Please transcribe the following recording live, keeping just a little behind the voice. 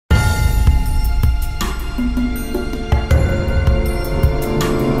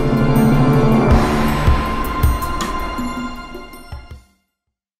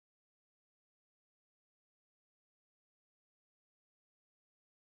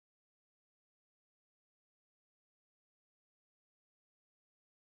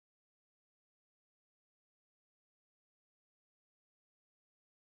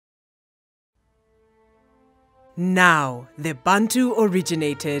Now, the Bantu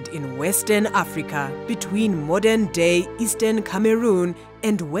originated in Western Africa between modern-day Eastern Cameroon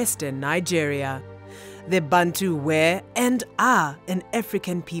and Western Nigeria. The Bantu were and are an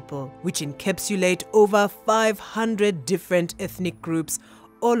African people which encapsulate over 500 different ethnic groups,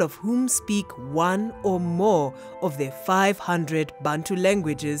 all of whom speak one or more of the 500 Bantu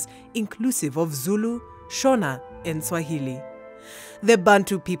languages inclusive of Zulu, Shona, and Swahili. The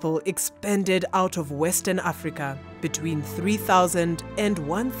Bantu people expanded out of Western Africa between 3000 and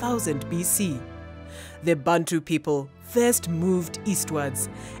 1000 BC. The Bantu people first moved eastwards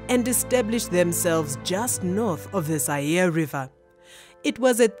and established themselves just north of the Zaire River. It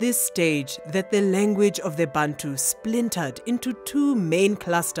was at this stage that the language of the Bantu splintered into two main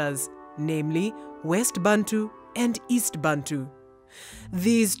clusters, namely West Bantu and East Bantu.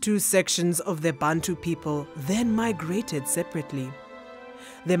 These two sections of the Bantu people then migrated separately.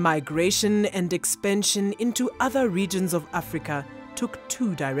 The migration and expansion into other regions of Africa took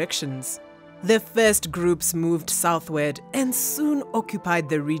two directions. The first groups moved southward and soon occupied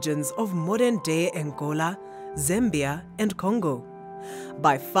the regions of modern-day Angola, Zambia, and Congo.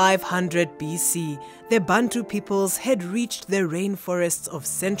 By 500 BC, the Bantu peoples had reached the rainforests of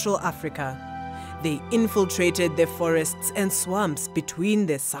Central Africa. They infiltrated the forests and swamps between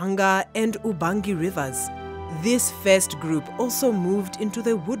the Sanga and Ubangi rivers. This first group also moved into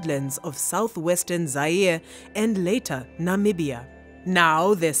the woodlands of southwestern Zaire and later Namibia.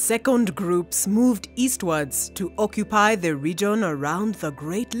 Now the second groups moved eastwards to occupy the region around the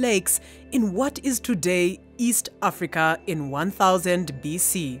Great Lakes in what is today East Africa in 1000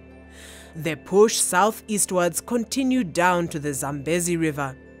 BC. The push southeastwards continued down to the Zambezi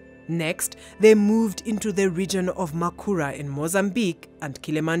River. Next, they moved into the region of Makura in Mozambique and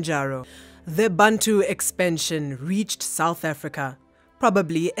Kilimanjaro. The Bantu expansion reached South Africa,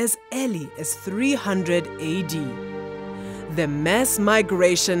 probably as early as 300 AD. The mass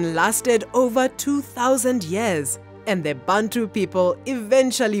migration lasted over 2,000 years, and the Bantu people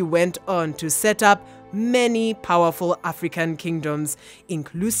eventually went on to set up many powerful African kingdoms,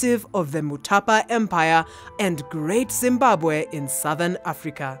 inclusive of the Mutapa Empire and Great Zimbabwe in southern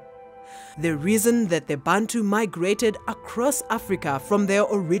Africa. The reason that the Bantu migrated across Africa from their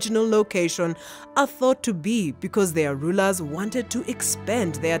original location are thought to be because their rulers wanted to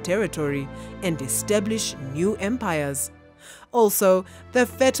expand their territory and establish new empires. Also, the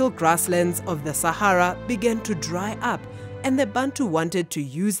fertile grasslands of the Sahara began to dry up, and the Bantu wanted to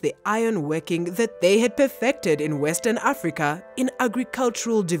use the iron working that they had perfected in Western Africa in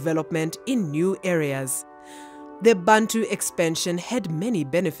agricultural development in new areas. The Bantu expansion had many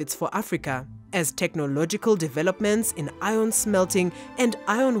benefits for Africa, as technological developments in iron smelting and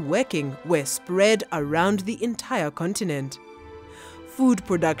iron working were spread around the entire continent. Food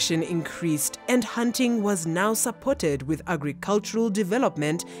production increased and hunting was now supported with agricultural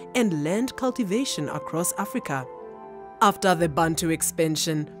development and land cultivation across Africa. After the Bantu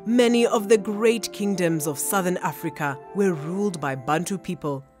expansion, many of the great kingdoms of southern Africa were ruled by Bantu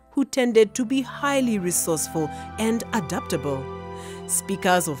people, who tended to be highly resourceful and adaptable.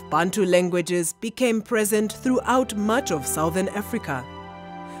 Speakers of Bantu languages became present throughout much of southern Africa.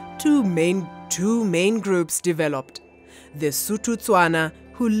 Two main groups developed: the Sotho-Tswana,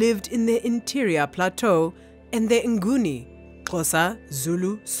 who lived in the interior plateau, and the Nguni, Xhosa,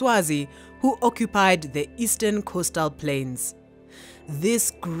 Zulu, Swazi, who occupied the eastern coastal plains.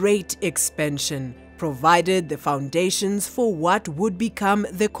 This great expansion provided the foundations for what would become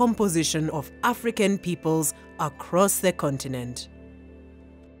the composition of African peoples across the continent.